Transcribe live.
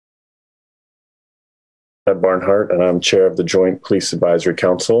Chad Barnhart, and I'm chair of the Joint Police Advisory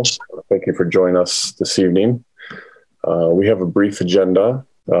Council. Thank you for joining us this evening. We have a brief agenda,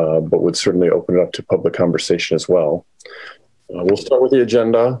 but would certainly open it up to public conversation as well. We'll start with the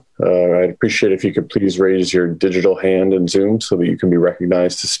agenda. I'd appreciate if you could please raise your digital hand in Zoom so that you can be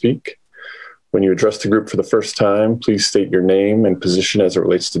recognized to speak. When you address the group for the first time, please state your name and position as it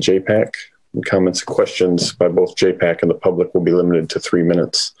relates to JPAC. And comments and questions by both JPAC and the public will be limited to 3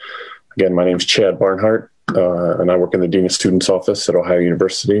 minutes. Again, my name is Chad Barnhart, and I work in the Dean of Students Office at Ohio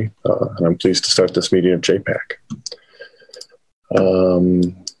University, and I'm pleased to start this meeting of JPAC.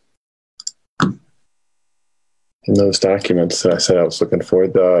 In those documents that I said I was looking for,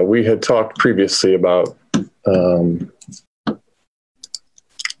 we had talked previously about,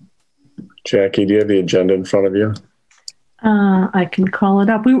 Jackie, do you have the agenda in front of you? I can call it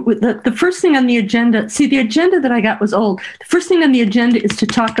up. The first thing on the agenda, the agenda that I got was old. The first thing on the agenda is to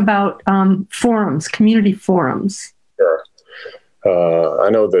talk about forums, community forums. Sure. I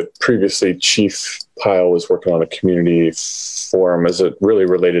know that previously Chief Pyle was working on a community forum as it really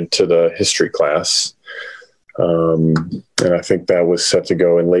related to the history class. And I think that was set to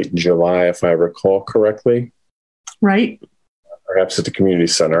go in late July, if I recall correctly. Right. Perhaps at the community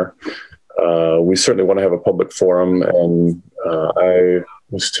center. We certainly want to have a public forum, and I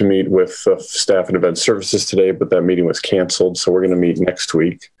was to meet with staff and event services today, but that meeting was canceled, so we're going to meet next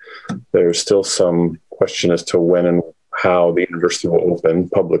week. There's still some question as to when and how the university will open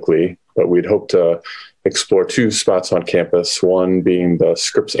publicly, but we'd hope to explore 2 spots on campus, one being the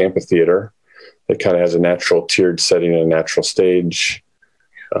Scripps Amphitheater. It kind of has a natural tiered setting and a natural stage.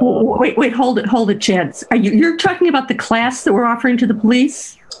 Wait, hold it, Chad. You're talking about the class that we're offering to the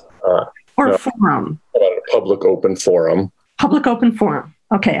police? Or no, forum? About a public open forum. Public open forum.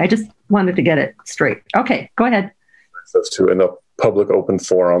 Okay, I just wanted to get it straight. Okay, go ahead. Those 2 in the public open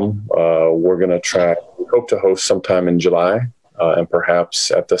forum. We're going to we hope to host sometime in July, and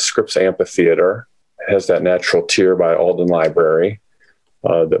perhaps at the Scripps Amphitheater. It has that natural tier by Alden Library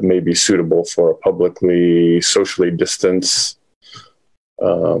that may be suitable for a publicly, socially distanced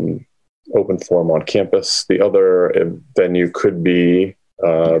open forum on campus. The other venue could be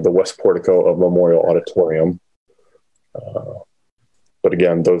the West Portico of Memorial Auditorium. But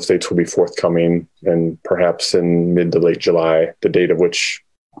again, those dates will be forthcoming, and perhaps in mid to late July, the date of which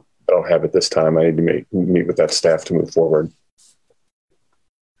I don't have at this time. I need to meet with that staff to move forward.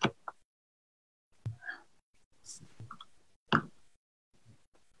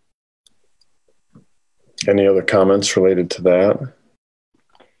 Any other comments related to that?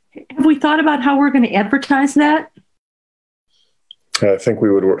 Have we thought about how we're going to advertise that? I think we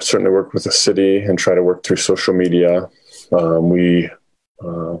would certainly work with the city and try to work through social media. We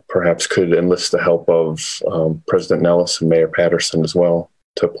perhaps could enlist the help of President Nellis and Mayor Patterson as well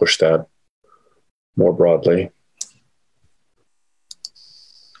to push that more broadly.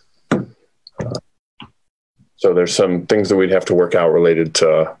 So there's some things that we'd have to work out related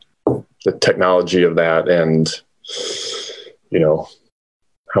to the technology of that, and,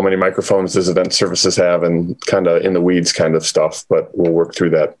 how many microphones does event services have, and kind of in the weeds kind of stuff, but we'll work through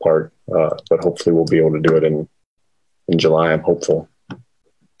that part. But hopefully we'll be able to do it in July. I'm hopeful.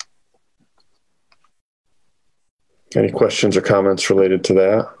 Any questions or comments related to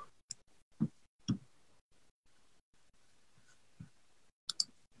that?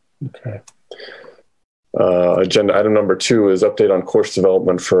 Okay. Agenda item number 2 is update on course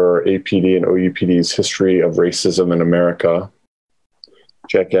development for APD and OUPD's history of racism in America.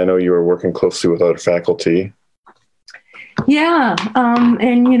 Jackie, I know you were working closely with other faculty. Yeah,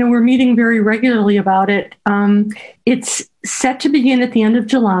 and we're meeting very regularly about it. It's set to begin at the end of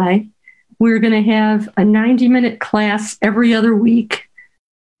July. We're going to have a 90-minute class every other week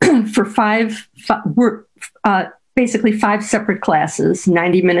for basically 5 separate classes,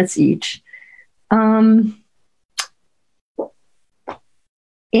 90 minutes each.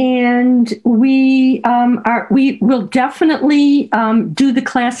 And we will definitely do the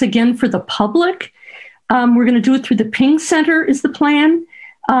class again for the public. We're going to do it through the Ping Center is the plan.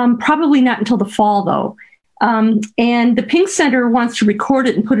 Probably not until the fall, though. And the Ping Center wants to record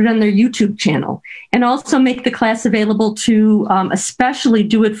it and put it on their YouTube channel, and also make the class available to especially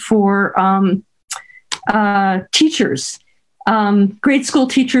do it for teachers, grade school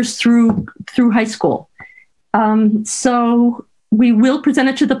teachers through high school. So we will present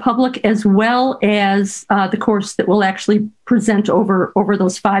it to the public, as well as the course that we'll actually present over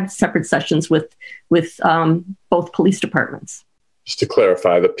those 5 separate sessions with both police departments. Just to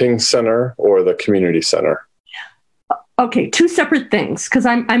clarify, the Ping Center or the Community Center? Okay, 2 separate things, because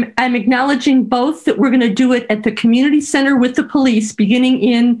I'm acknowledging both that we're going to do it at the Community Center with the police beginning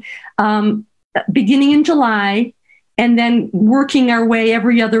in beginning in July, and then working our way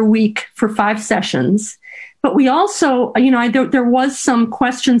every other week for 5 sessions. But we also, there was some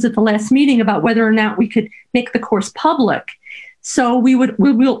questions at the last meeting about whether or not we could make the course public. So we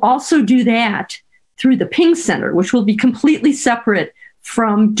will also do that through the Ping Center, which will be completely separate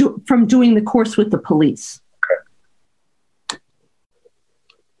from doing the course with the police.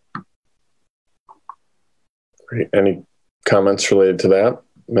 Great. Any comments related to that?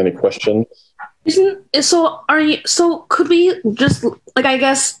 Any questions? So could we just, I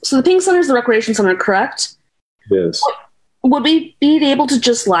guess, so the Ping Center is the recreation center, correct? It is. Would we be able to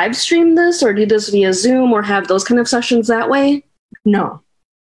just live stream this or do this via Zoom or have those kind of sessions that way? No,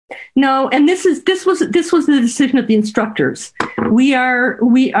 and this was the decision of the instructors. We are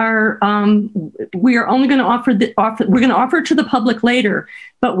only going to offer we're going to offer it to the public later,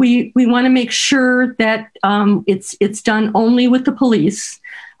 but we want to make sure that it's done only with the police.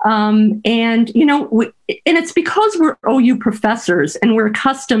 And it's because we're OU professors and we're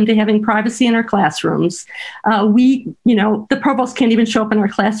accustomed to having privacy in our classrooms. The provost can't even show up in our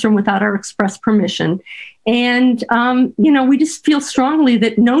classroom without our express permission. And, we just feel strongly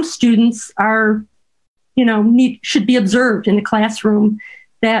that no students should be observed in a classroom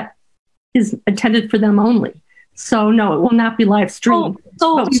that is intended for them only. So no, it will not be live streamed.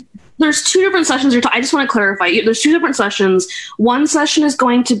 There's 2 different sessions. I just want to clarify. There's 2 different sessions. One session is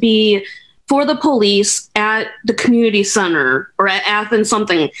going to be for the police at the community center or at Athens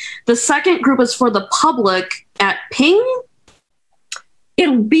something. The second group is for the public at Ping.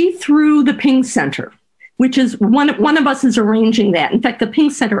 It'll be through the Ping Center, which is one of us is arranging that. In fact, the Ping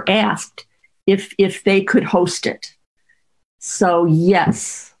Center asked if they could host it. So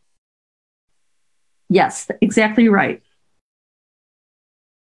yes, exactly right.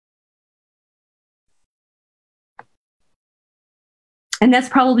 And that's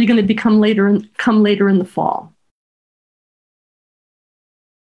probably going to come later in the fall.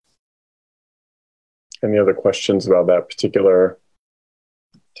 Any other questions about that particular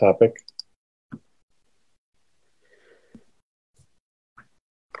topic?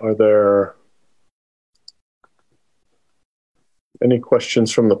 Are there any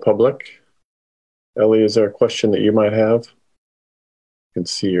questions from the public? Ellie, is there a question that you might have? You can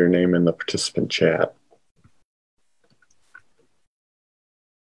see your name in the participant chat.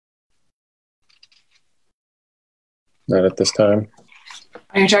 Not at this time.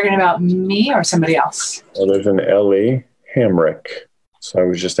 Are you talking about me or somebody else? Well, there's an Ellie Hamrick. So I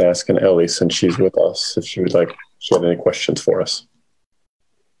was just asking Ellie, since she's with us, if she had any questions for us.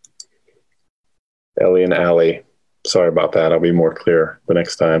 Ellie and Allie. Sorry about that. I'll be more clear the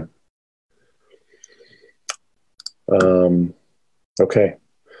next time. Okay.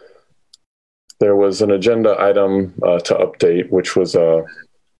 There was an agenda item to update, which was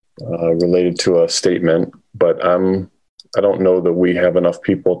related to a statement, but I don't know that we have enough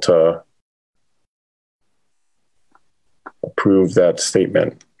people to approve that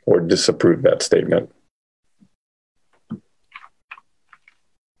statement or disapprove that statement.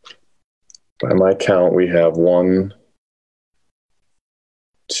 By my count, we have 1,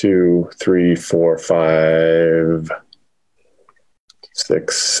 2, 3, 4, 5,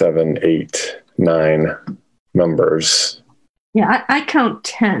 6, 7, 8, 9 members. Yeah, I count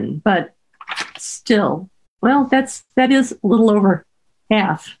 10, but still, well, that is a little over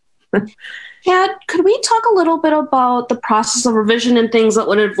half. Yeah, could we talk a little bit about the process of revision and things that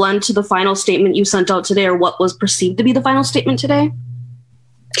would have led to the final statement you sent out today, or what was perceived to be the final statement today?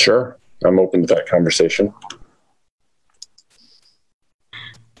 Sure, I'm open to that conversation.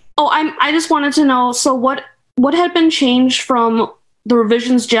 Oh, I just wanted to know, so what had been changed from the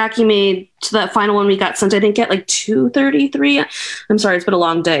revisions Jackie made to that final one we got sent? I think at 2:33. I'm sorry, it's been a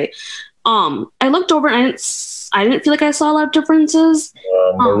long day. I looked over and I didn't feel like I saw a lot of differences.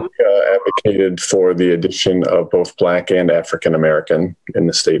 Marika advocated for the addition of both Black and African American in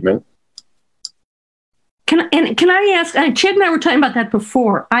the statement. Can I ask? Chad and I were talking about that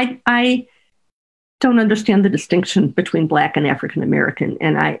before. I don't understand the distinction between Black and African American,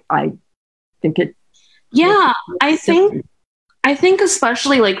 and I think it. Yeah, I think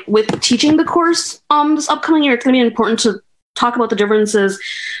especially with teaching the course this upcoming year, it's going to be important to talk about the differences.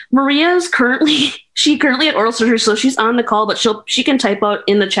 Maria's currently at oral surgery, so she's on the call, but she can type out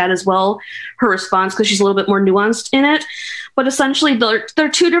in the chat as well her response because she's a little bit more nuanced in it. But essentially, they're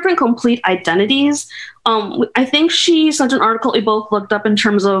 2 different complete identities. I think she sent an article we both looked up in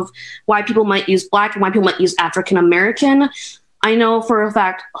terms of why people might use Black and why people might use African American. I know for a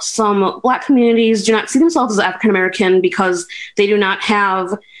fact some Black communities do not see themselves as African American because they do not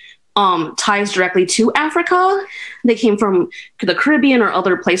have ties directly to Africa. They came from the Caribbean or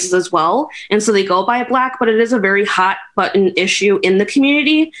other places as well. And so they go by Black, but it is a very hot button issue in the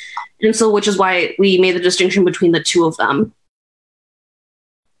community. And so, which is why we made the distinction between the two of them.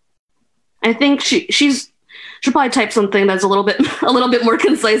 I think she'll probably type something that's a little bit more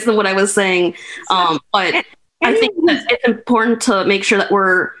concise than what I was saying. But I think that it's important to make sure that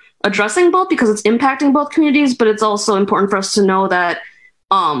we're addressing both because it's impacting both communities, but it's also important for us to know that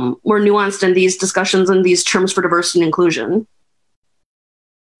we're nuanced in these discussions and these terms for diversity and inclusion.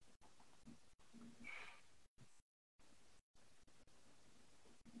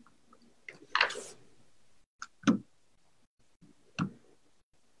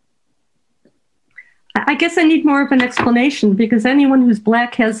 I guess I need more of an explanation because anyone who's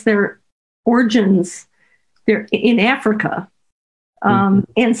Black has their origins they're in Africa,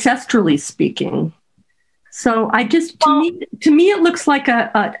 ancestrally speaking. So I just, to me, it looks like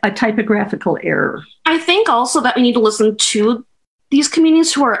a typographical error. I think also that we need to listen to these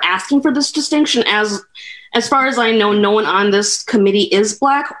communities who are asking for this distinction. As far as I know, no one on this committee is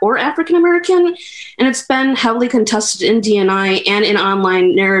Black or African American, and it's been heavily contested in DNI and in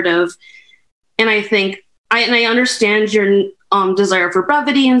online narrative. And I think, I understand your desire for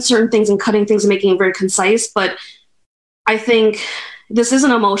brevity and certain things and cutting things and making it very concise, but I think this is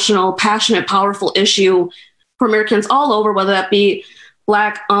an emotional, passionate, powerful issue for Americans all over, whether that be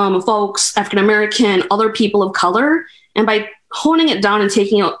Black folks, African American, other people of color. And by honing it down and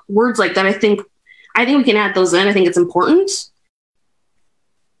taking out words like that, I think we can add those in. I think it's important.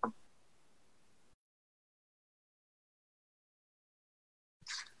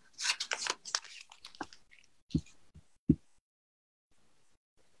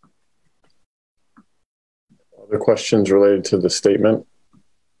 Other questions related to the statement?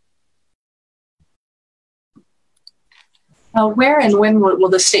 Where and when will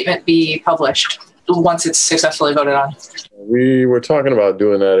the statement be published once it's successfully voted on? We were talking about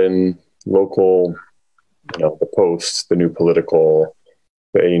doing that in local, the Post, the New Political,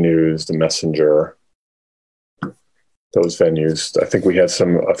 the A News, the Messenger, those venues. I think we had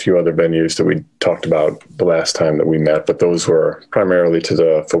a few other venues that we talked about the last time that we met, but those were primarily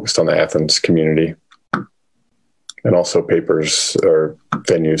focused on the Athens community. And also papers or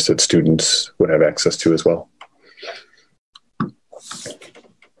venues that students would have access to as well.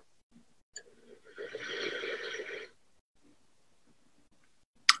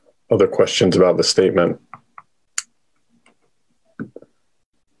 Other questions about the statement?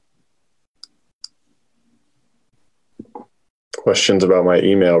 Questions about my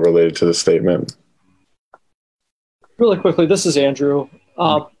email related to the statement? Really quickly, this is Andrew.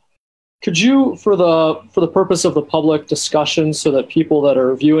 Could you, for the purpose of the public discussion, so that people that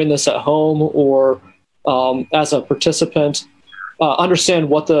are viewing this at home or as a participant understand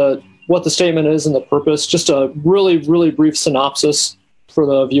what the statement is and the purpose, just a really, really brief synopsis for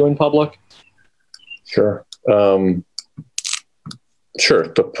the viewing public? Sure. Sure.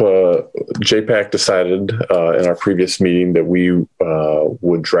 The JPAC decided in our previous meeting that we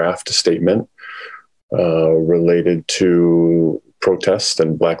would draft a statement related to protests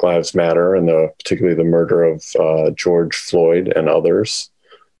and Black Lives Matter and particularly the murder of George Floyd and others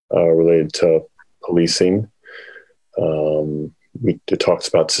related to policing. It talks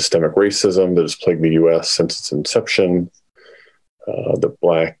about systemic racism that has plagued the U.S. since its inception. The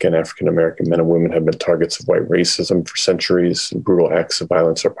Black and African American men and women have been targets of white racism for centuries. And brutal acts of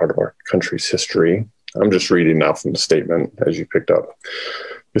violence are part of our country's history. I'm just reading now from the statement, as you picked up.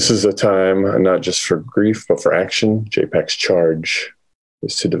 This is a time not just for grief, but for action. JPAC's charge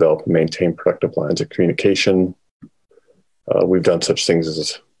is to develop and maintain productive lines of communication. We've done such things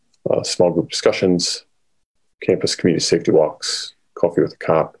as small group discussions, campus community safety walks, coffee with a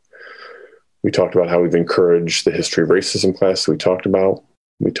cop. We talked about how we've encouraged the history of racism class that we talked about.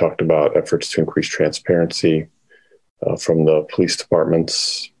 We talked about efforts to increase transparency from the police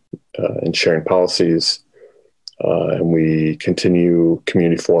departments in sharing policies. And we continue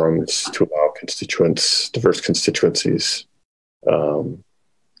community forums to allow diverse constituencies to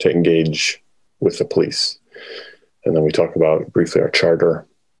engage with the police. And then we talk about briefly our charter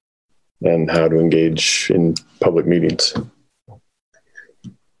and how to engage in public meetings.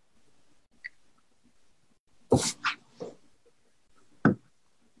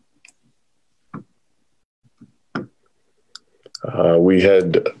 We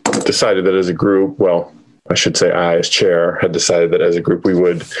had decided that as a group, well, I should say I, as chair, had decided that as a group we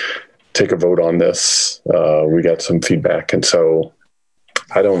would take a vote on this. We got some feedback, and so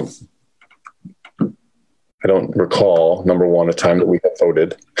I don't recall, number one, a time that we have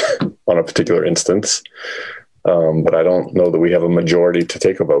voted on a particular instance. but I don't know that we have a majority to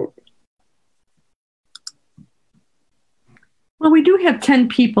take a vote. Well, we do have 10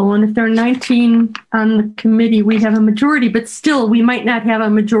 people, and if there are 19 on the committee, we have a majority, but still, we might not have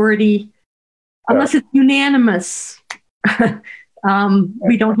a majority unless it's unanimous.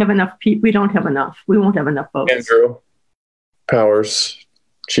 We don't have enough people. We don't have enough. We won't have enough votes. Andrew Powers,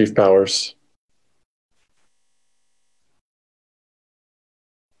 Chief Powers.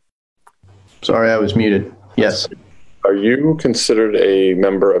 Sorry, I was muted. Yes. Are you considered a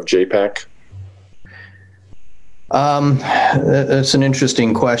member of JPAC? That's an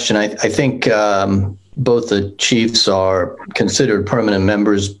interesting question. I think both the chiefs are considered permanent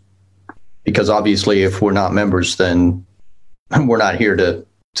members because obviously if we're not members, then we're not here to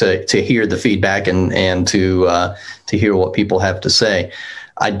hear the feedback and to hear what people have to say.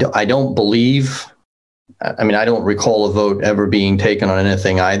 I don't believe, I mean, I don't recall a vote ever being taken on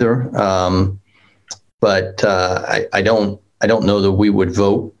anything either. But I don't know that we would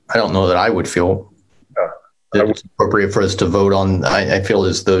vote. I don't know that I would feel that it's appropriate for us to vote on. I feel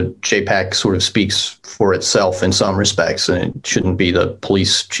as though JPAC sort of speaks for itself in some respects, and it shouldn't be the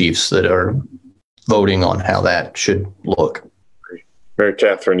police chiefs that are voting on how that should look. Mary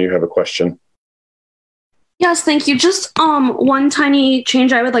Catherine, you have a question. Yes, thank you. Just one tiny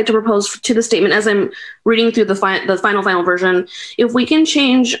change I would like to propose to the statement as I'm reading through the final version. If we can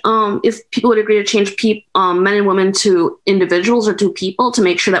change, if people would agree to change men and women to individuals or to people to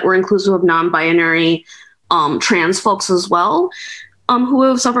make sure that we're inclusive of non-binary trans folks as well, who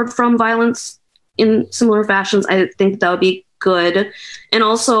have suffered from violence in similar fashions, I think that would be good. And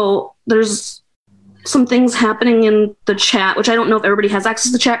also, there's some things happening in the chat, which I don't know if everybody has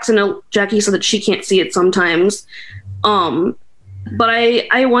access to the chat, because I know Jackie said that she can't see it sometimes. But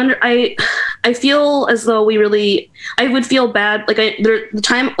I wonder, I feel as though I would feel bad. Like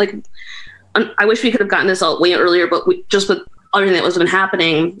I wish we could have gotten this out way earlier, but just with everything that was been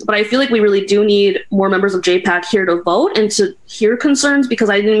happening. But I feel like we really do need more members of JPAC here to vote and to hear concerns,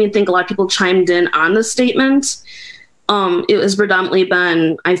 because I didn't even think a lot of people chimed in on the statement. It has predominantly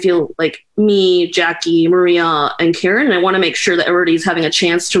been, I feel like, me, Jackie, Maria, and Karen. And I want to make sure that everybody's having a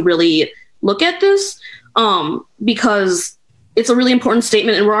chance to really look at this, because it's a really important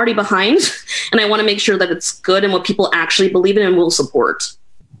statement and we're already behind. And I want to make sure that it's good and what people actually believe in and will support.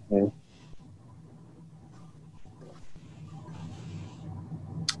 Okay.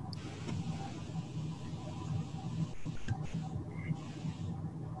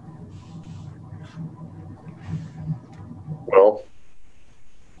 Well,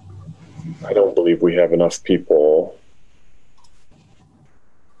 I don't believe we have enough people.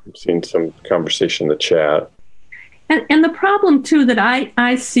 I've seen some conversation in the chat. And the problem, too, that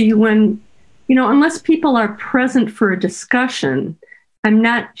I see when, unless people are present for a discussion, I'm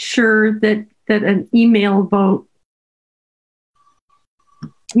not sure that an email vote,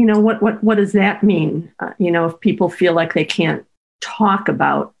 what does that mean? If people feel like they can't talk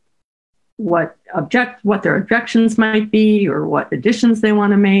about what their objections might be or what additions they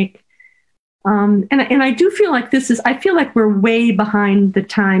want to make. And I do feel like I feel like we're way behind the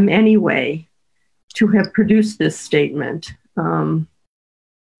time anyway to have produced this statement.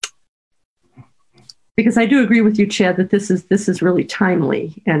 Because I do agree with you, Chad, that this is really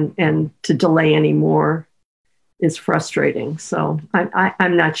timely, and to delay any more is frustrating. So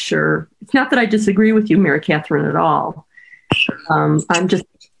I'm not sure. It's not that I disagree with you, Mary Catherine, at all.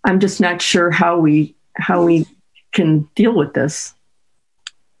 I'm just not sure how we can deal with this.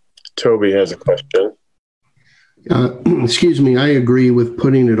 Toby has a question. Excuse me. I agree with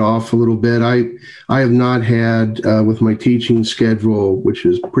putting it off a little bit. I have not had, with my teaching schedule, which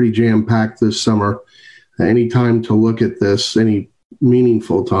is pretty jam-packed this summer, any time to look at this, any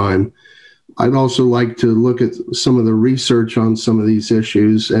meaningful time. I'd also like to look at some of the research on some of these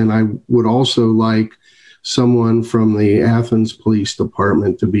issues, and I would also like someone from the Athens Police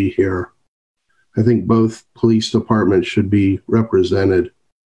Department to be here. I think both police departments should be represented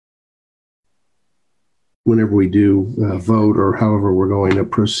whenever we do vote or however we're going to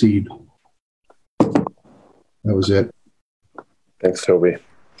proceed. That was it. Thanks, Toby.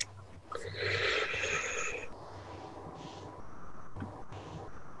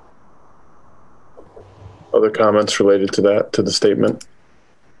 Other comments related to that, to the statement?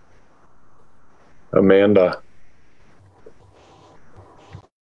 Amanda.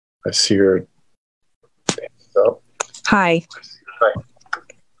 I see her. Hi.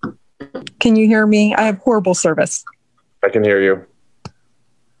 Hi. Can you hear me? I have horrible service. I can hear you.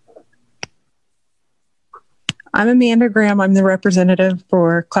 I'm Amanda Graham. I'm the representative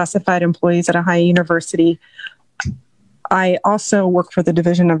for classified employees at Ohio University. I also work for the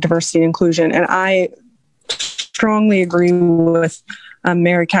Division of Diversity and Inclusion, and I strongly agree with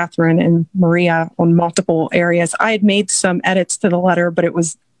Mary Catherine and Maria on multiple areas. I had made some edits to the letter, but it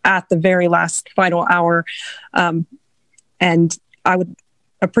was at the very last final hour. And I would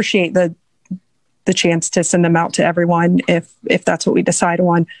appreciate the chance to send them out to everyone if that's what we decide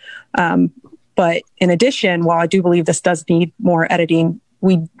on. But in addition, while I do believe this does need more editing,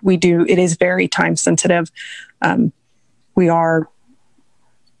 it is very time sensitive. We are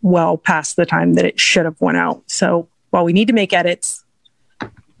well past the time that it should have went out. So while we need to make edits,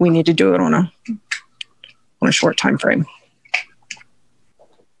 we need to do it on a short time frame.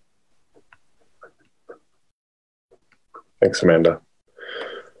 Thanks, Amanda.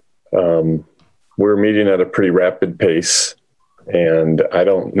 We're meeting at a pretty rapid pace, and I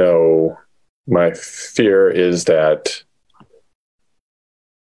don't know. My fear is that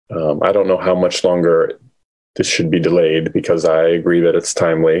I don't know how much longer this should be delayed, because I agree that it's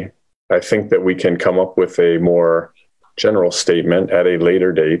timely. I think that we can come up with a more general statement at a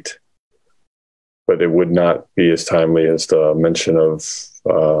later date, but it would not be as timely as the mention of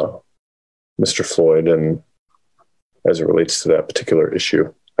Mr. Floyd and as it relates to that particular issue.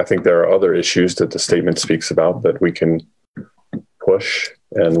 I think there are other issues that the statement speaks about that we can push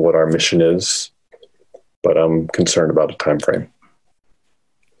and what our mission is, but I'm concerned about a time frame.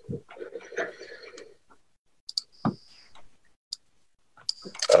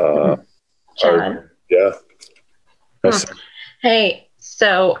 John. Yeah. Hey,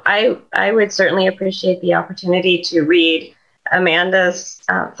 so I would certainly appreciate the opportunity to read Amanda's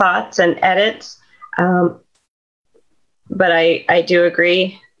thoughts and edits. But I do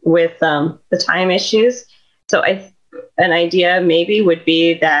agree with the time issues. So an idea maybe would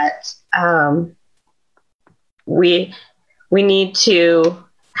be that we need to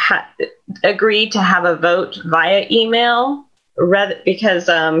agree to have a vote via email, because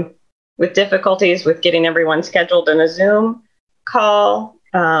with difficulties with getting everyone scheduled in a Zoom call,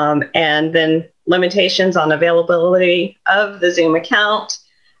 and then limitations on availability of the Zoom account,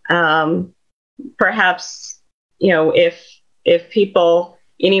 perhaps, if people,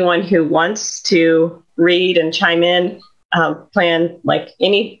 anyone who wants to read and chime in, plan, like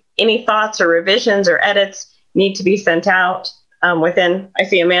any thoughts or revisions or edits need to be sent out within, I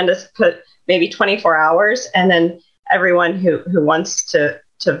see Amanda's put maybe 24 hours, and then everyone who wants to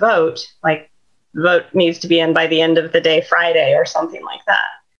vote, vote needs to be in by the end of the day, Friday or something like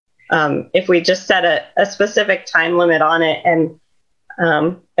that. If we just set a specific time limit on it, and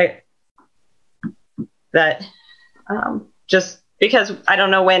just because I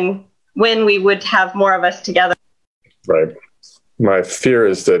don't know when we would have more of us together. Right. My fear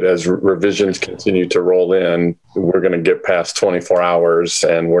is that as revisions continue to roll in, we're going to get past 24 hours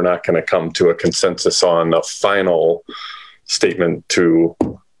and we're not going to come to a consensus on a final statement to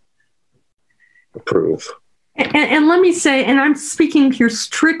approve. And let me say, and I'm speaking here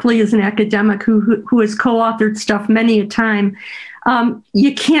strictly as an academic who has co-authored stuff many a time.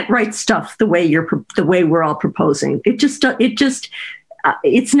 You can't write stuff the way we're all proposing. It's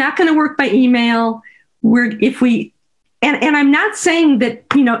not going to work by email. And I'm not saying that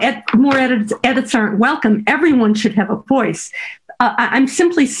more edits aren't welcome. Everyone should have a voice. I'm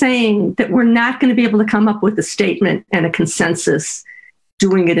simply saying that we're not going to be able to come up with a statement and a consensus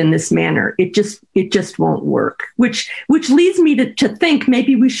doing it in this manner. It just won't work. Which leads me to think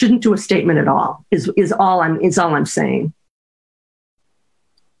maybe we shouldn't do a statement at all. Is all I'm saying.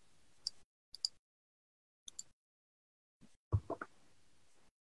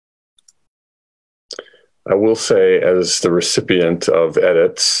 I will say, as the recipient of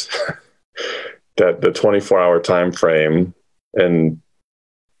edits, that the 24-hour time frame, and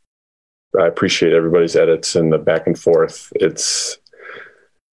I appreciate everybody's edits and the back and forth.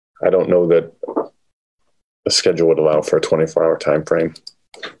 I don't know that the schedule would allow for a 24-hour time frame,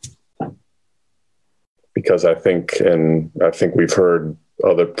 because I think we've heard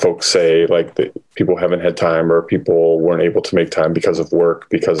other folks say people haven't had time, or people weren't able to make time because of work,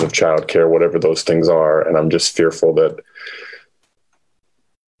 because of childcare, whatever those things are. And I'm just fearful that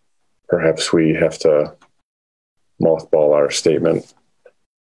perhaps we have to mothball our statement.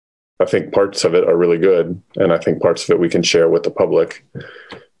 I think parts of it are really good, and I think parts of it we can share with the public.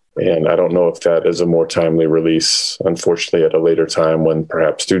 And I don't know if that is a more timely release, unfortunately, at a later time when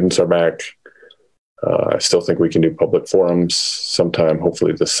perhaps students are back. I still think we can do public forums sometime,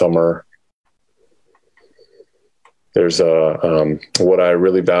 hopefully this summer. There's what I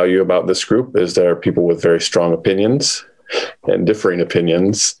really value about this group is there are people with very strong opinions and differing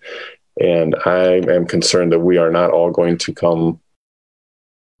opinions. And I am concerned that we are not all going to come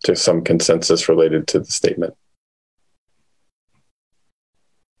to some consensus related to the statement.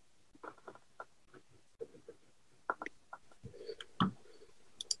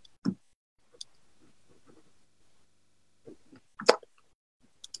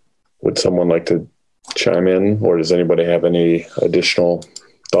 Would someone like to chime in, or does anybody have any additional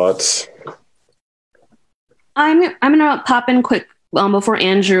thoughts? I'm gonna pop in quick before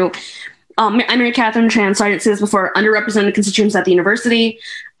Andrew. I'm Mary Catherine Tran. Sorry, I didn't say this before. Underrepresented constituents at the university.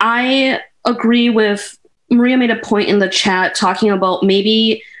 I agree with Maria. Made a point in the chat talking about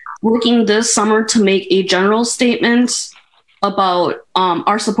maybe working this summer to make a general statement about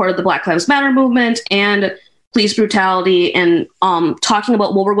our support of the Black Lives Matter movement and police brutality, and talking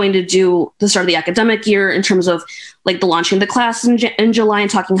about what we're going to do the start of the academic year in terms of like the launching of the class in July, and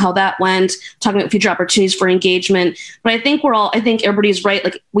talking how that went, talking about future opportunities for engagement. But I think everybody's right.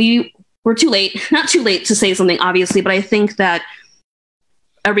 Like we're too late, not too late to say something, obviously, but I think that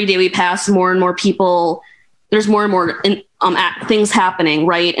every day we pass, more and more people, there's more and more things happening,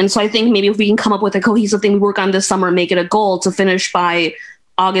 right? And so I think maybe if we can come up with a cohesive thing we work on this summer, make it a goal to finish by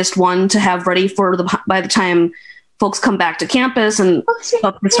August 1 to have ready for by the time folks come back to campus and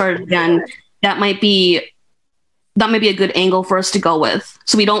stuff gets started again, that might be a good angle for us to go with.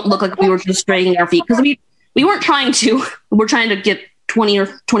 So we don't look like we were just dragging our feet, because we weren't trying to. We're trying to get 20 or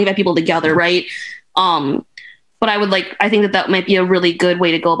 25 people together, right? But I think that might be a really good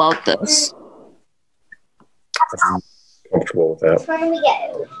way to go about this. I'm comfortable with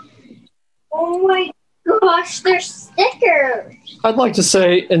that. Oh my gosh, there's stickers. I'd like to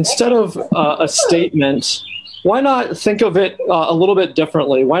say, instead of a statement, why not think of it a little bit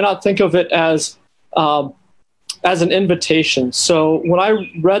differently? Why not think of it as an invitation? So when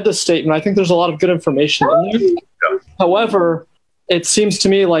I read the statement, I think there's a lot of good information in there. However, it seems to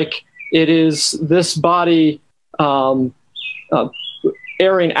me like it is this body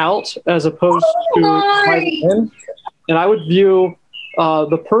airing out as opposed to inviting in. And I would view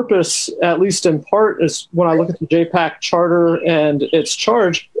the purpose, at least in part, is when I look at the JPAC charter and its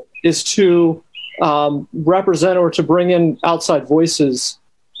charge, is to represent or to bring in outside voices.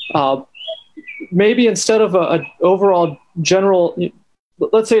 Maybe instead of an overall general,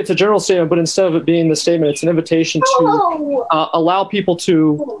 let's say it's a general statement, but instead of it being the statement, it's an invitation to allow people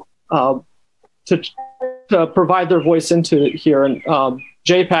to provide their voice into here. And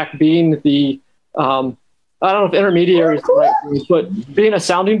JPAC being the, I don't know if intermediary is the right word, but being a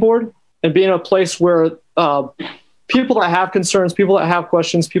sounding board and being a place where people that have concerns, people that have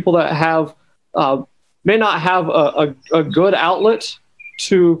questions, people that have may not have a good outlet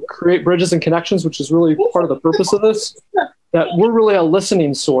to create bridges and connections, which is really part of the purpose of this, that we're really a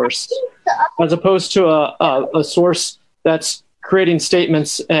listening source as opposed to a source that's creating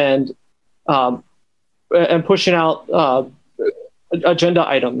statements and pushing out agenda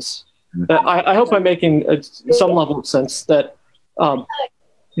items. I hope I'm making some level of sense that,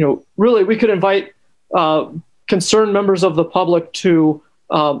 really we could invite concerned members of the public to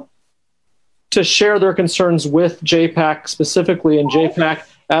share their concerns with JPAC specifically, and JPAC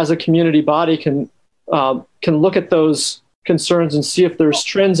as a community body can look at those concerns and see if there's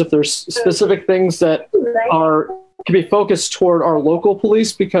trends, if there's specific things that can be focused toward our local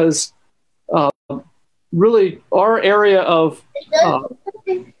police, because really our area of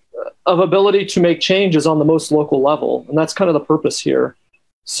ability to make change is on the most local level, and that's kind of the purpose here.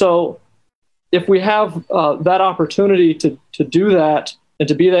 So if we have that opportunity to do that and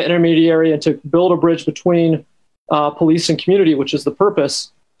to be that intermediary and to build a bridge between police and community, which is the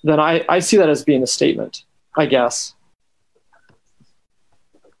purpose, then I see that as being a statement, I guess.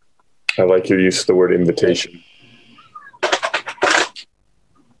 I like your use of the word invitation.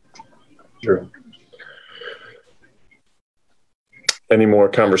 Sure. Any more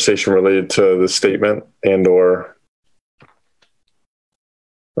conversation related to the statement, and or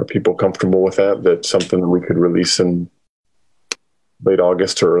are people comfortable with that? That's something that we could release in late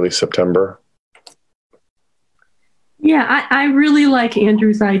August or early September? Yeah, I really like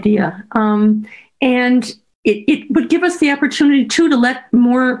Andrew's idea. And it would give us the opportunity too to let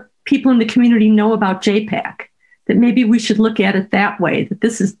more people in the community know about JPAC, that maybe we should look at it that way, that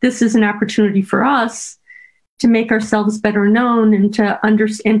this is an opportunity for us to make ourselves better known and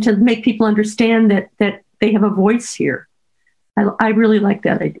to make people understand that they have a voice here. I really like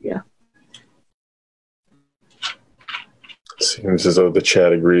that idea. Seems as though the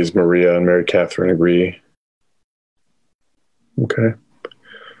chat agrees. Maria and Mary Catherine agree. Okay.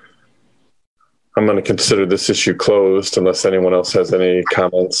 I'm going to consider this issue closed unless anyone else has any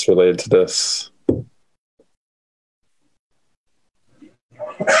comments related to this.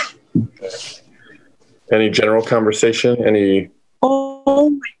 Any general conversation? Oh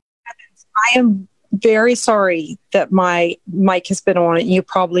my goodness. I am very sorry that my mic has been on. You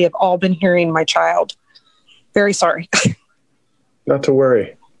probably have all been hearing my child. Very sorry. Not to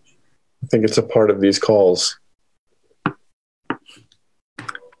worry. I think it's a part of these calls.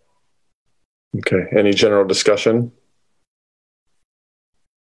 Okay. Any general discussion?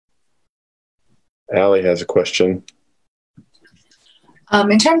 Allie has a question.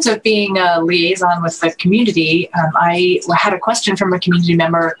 In terms of being a liaison with the community, I had a question from a community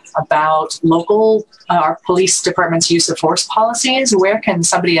member about local our police department's use of force policies. Where can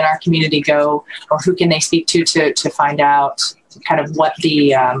somebody in our community go, or who can they speak to find out kind of what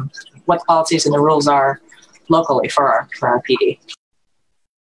the policies and the rules are locally for our PD?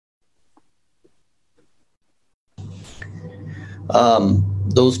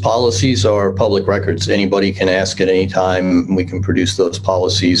 Those policies are public records. Anybody can ask at any time. We can produce those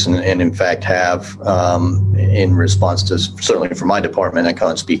policies and in fact have in response to, certainly for my department, I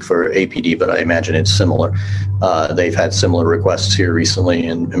can't speak for APD, but I imagine it's similar. They've had similar requests here recently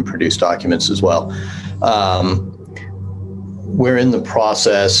and produced documents as well. We're in the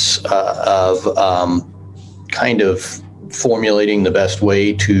process of kind of formulating the best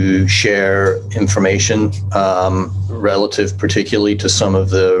way to share information relative particularly to some of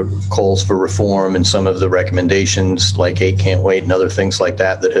the calls for reform and some of the recommendations like 8 Can't Wait and other things like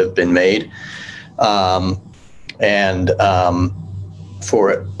that have been made. For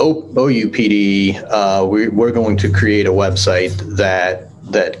OUPD, we're going to create a website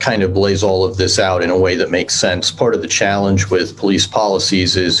that kind of lays all of this out in a way that makes sense. Part of the challenge with police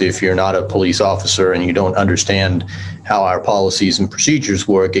policies is if you're not a police officer and you don't understand how our policies and procedures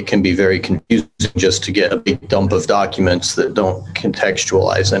work, it can be very confusing just to get a big dump of documents that don't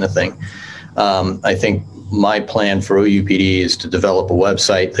contextualize anything. I think my plan for OUPD is to develop a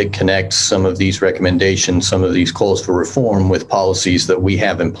website that connects some of these recommendations, some of these calls for reform with policies that we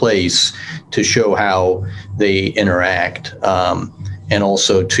have in place to show how they interact. And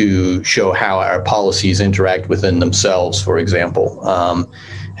also to show how our policies interact within themselves, for example,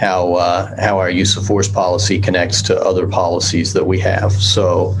 how our use of force policy connects to other policies that we have.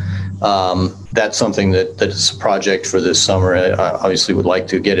 So that's something that is a project for this summer. I obviously would like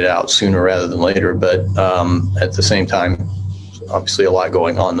to get it out sooner rather than later, but at the same time, obviously a lot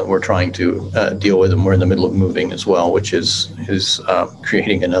going on that we're trying to deal with, and we're in the middle of moving as well, which is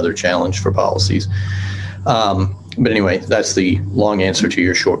creating another challenge for policies. But anyway, that's the long answer to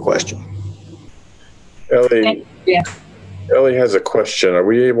your short question. Ellie, Yeah. Ellie has a question. Are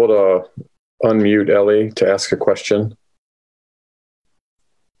we able to unmute Ellie to ask a question?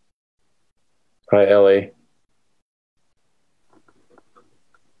 Hi, Ellie.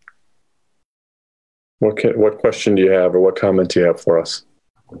 What question do you have, or what comment do you have for us?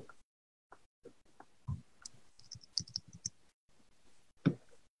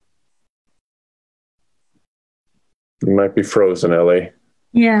 You might be frozen, Ellie.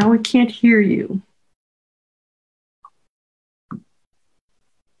 Yeah, we can't hear you.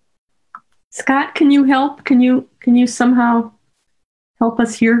 Scott, can you help? Can you somehow help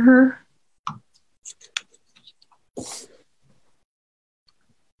us hear her?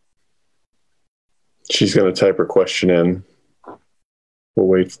 She's going to type her question in. We'll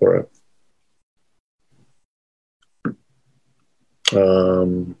wait for it.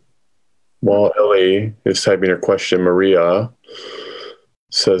 While Ellie is typing her question, Maria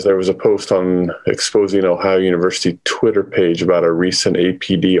says there was a post on Exposing Ohio University Twitter page about a recent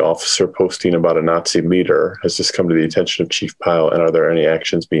APD officer posting about a Nazi leader. Has this come to the attention of Chief Pyle, and are there any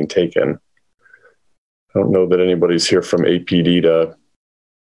actions being taken? I don't know that anybody's here from APD to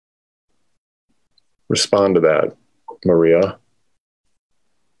respond to that, Maria.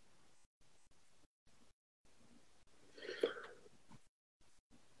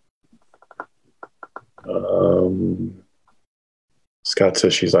 Scott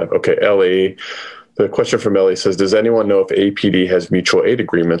says she's live. Okay, Ellie. The question from Ellie says, does anyone know if APD has mutual aid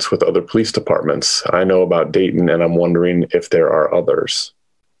agreements with other police departments? I know about Dayton, and I'm wondering if there are others.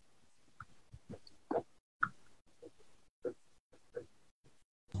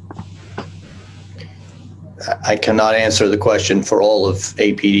 I cannot answer the question for all of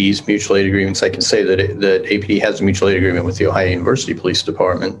APD's mutual aid agreements. I can say that APD has a mutual aid agreement with the Ohio University Police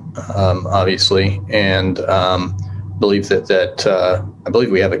Department, obviously, and believe that I believe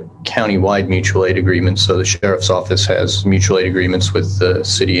we have a county-wide mutual aid agreement. So the sheriff's office has mutual aid agreements with the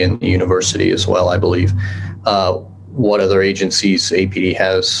city and the university as well, I believe. What other agencies APD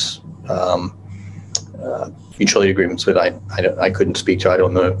has mutual aid agreements with, I couldn't speak to. I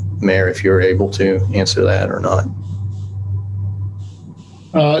don't know, Mayor, if you're able to answer that or not.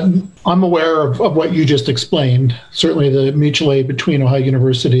 I'm aware of what you just explained. Certainly the mutual aid between Ohio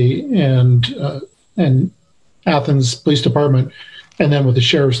University and Athens Police Department, and then with the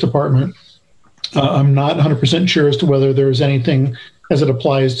Sheriff's Department. I'm not 100% sure as to whether there's anything as it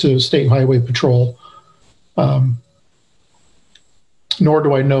applies to State Highway Patrol. nor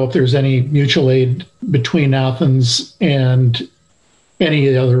do I know if there's any mutual aid between Athens and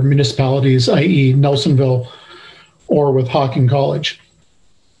any other municipalities, i.e. Nelsonville or with Hawking College.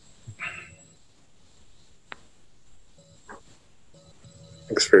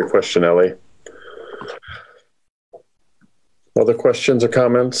 Thanks for your question, Ellie. Other questions or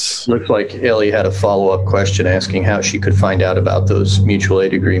comments? Looks like Ellie had a follow-up question asking how she could find out about those mutual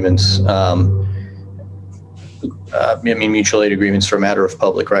aid agreements. Mutual aid agreements are a matter of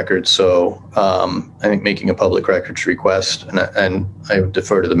public record, so I think making a public records request, and I would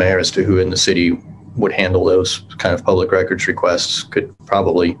defer to the mayor as to who in the city would handle those kind of public records requests.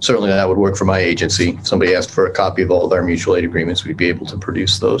 Certainly that would work for my agency. If somebody asked for a copy of all of our mutual aid agreements, we'd be able to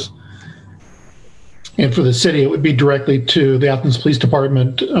produce those. And for the city, it would be directly to the Athens Police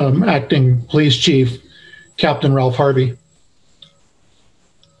Department, Acting Police Chief, Captain Ralph Harvey.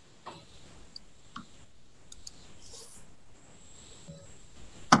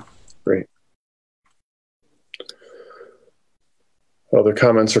 Great. Other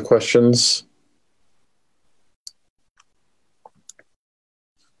comments or questions?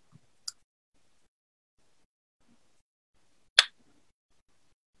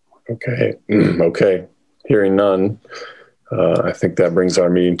 Okay. Okay. Hearing none, I think that brings our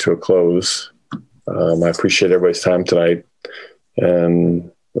meeting to a close. I appreciate everybody's time tonight and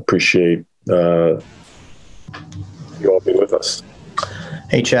appreciate you all being with us.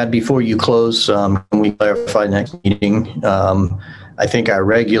 Hey, Chad, before you close, can we clarify next meeting? I think our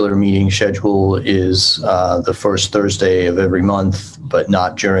regular meeting schedule is the first Thursday of every month, but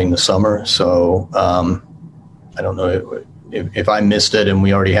not during the summer. So I don't know if I missed it and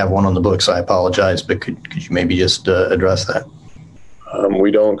we already have one on the books, I apologize, but could you maybe just address that?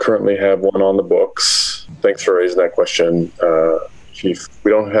 We don't currently have one on the books. Thanks for raising that question, Chief.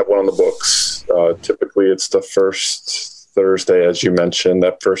 We don't have one on the books. Typically, it's the first Thursday, as you mentioned.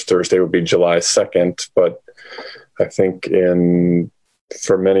 That first Thursday would be July 2nd, but I think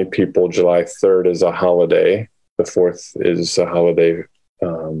for many people, July 3rd is a holiday. The 4th is a holiday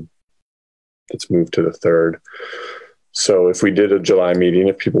that's moved to the 3rd. So if we did a July meeting,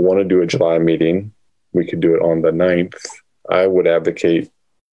 if people want to do a July meeting, we could do it on the 9th. I would advocate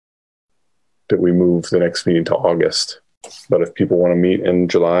that we move the next meeting to August. But if people want to meet in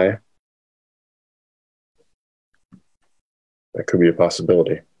July, that could be a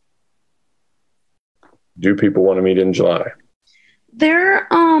possibility. Do people want to meet in July?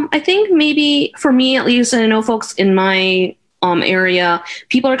 I think maybe for me at least, and I know folks in my area,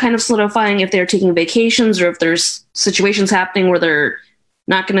 people are kind of solidifying if they're taking vacations or if there's situations happening where they're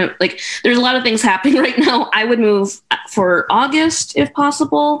not going to, like, there's a lot of things happening right now. I would move for August if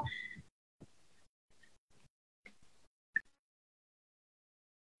possible.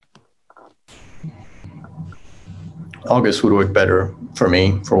 August would work better for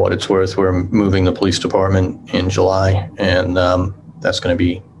me, for what it's worth. We're moving the police department in July, and that's going to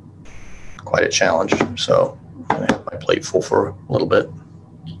be quite a challenge. So I'm going to have my plate full for a little bit.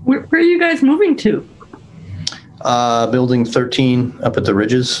 Where are you guys moving to? Building 13 up at the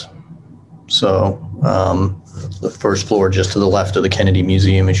Ridges. So the first floor just to the left of the Kennedy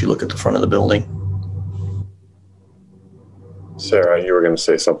Museum as you look at the front of the building. Sarah, you were going to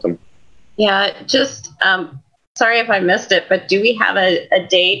say something. Yeah, just sorry if I missed it, but do we have a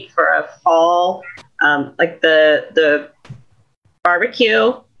date for a fall, like the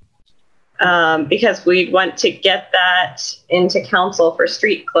barbecue? Because we want to get that into council for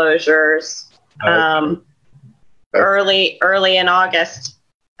street closures early in August.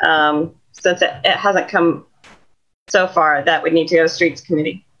 Since it hasn't come so far, that would need to go to Streets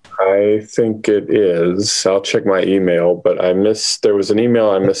Committee. I think it is. I'll check my email, but there was an email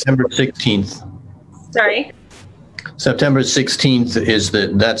I missed. September 16th. Sorry? September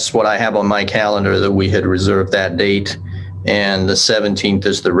 16th that's what I have on my calendar, that we had reserved that date. And the 17th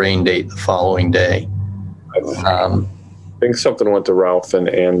is the rain date the following day. I think something went to Ralph and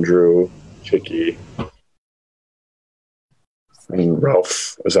Andrew Chicky. And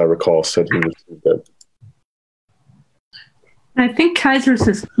Ralph, as I recall, said he received it. I think Kaiser's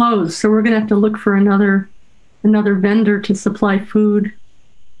is closed, so we're going to have to look for another vendor to supply food.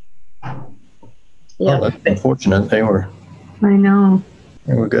 Yeah, oh, that's unfortunate. They were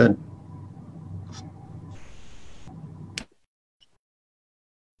good.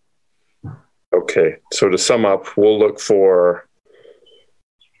 Okay, so to sum up, we'll look for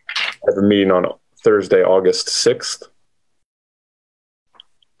a meeting on Thursday, August 6th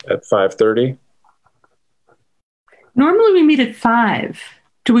at 5:30. Normally we meet at 5.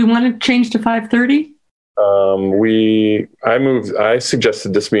 Do we want to change to 5:30? I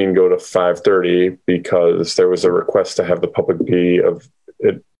suggested this meeting go to 5:30 because there was a request to have the public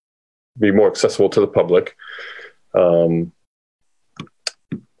be more accessible to the public. I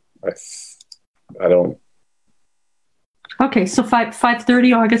don't. Okay, so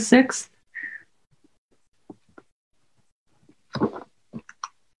 5:30, August 6th.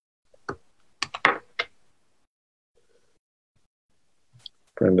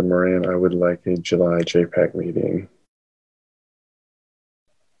 Brenda Moran, I would like a July JPAC meeting.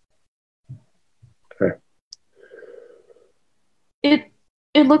 Okay.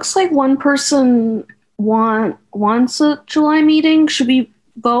 It looks like one person wants a July meeting. Should we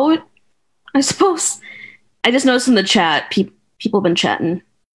vote? I suppose. I just noticed in the chat, people have been chatting.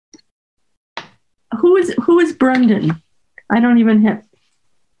 Who is Brendan? I don't even have.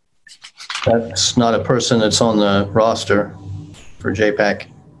 That's not a person that's on the roster for JPAC.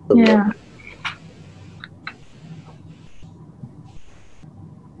 Yeah.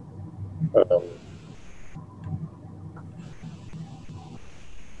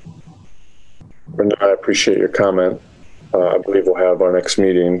 Brenda, I appreciate your comment. I believe we'll have our next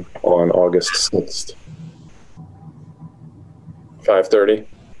meeting on August 6th. 5:30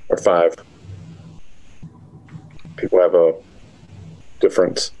 or 5? People have a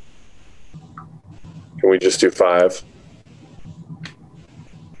difference. Can we just do 5?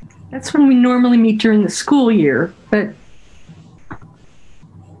 That's when we normally meet during the school year, but.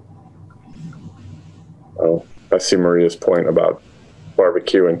 Oh, I see Maria's point about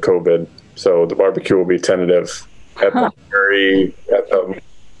barbecue and COVID. So the barbecue will be tentative at the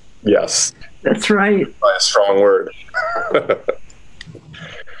yes. That's right. By a strong word.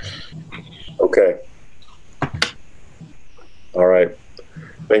 Okay. All right.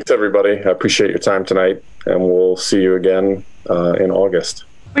 Thanks, everybody. I appreciate your time tonight, and we'll see you again in August.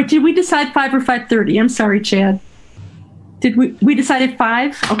 Wait, did we decide 5 or 5:30? I'm sorry, Chad. Did we decided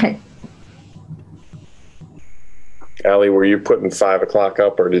 5? Okay. Allie, were you putting 5 o'clock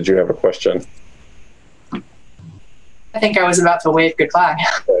up, or did you have a question? I think I was about to wave goodbye.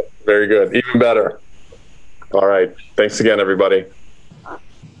 Okay. Very good. Even better. All right. Thanks again, everybody.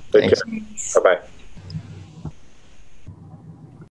 Take care. Bye-bye.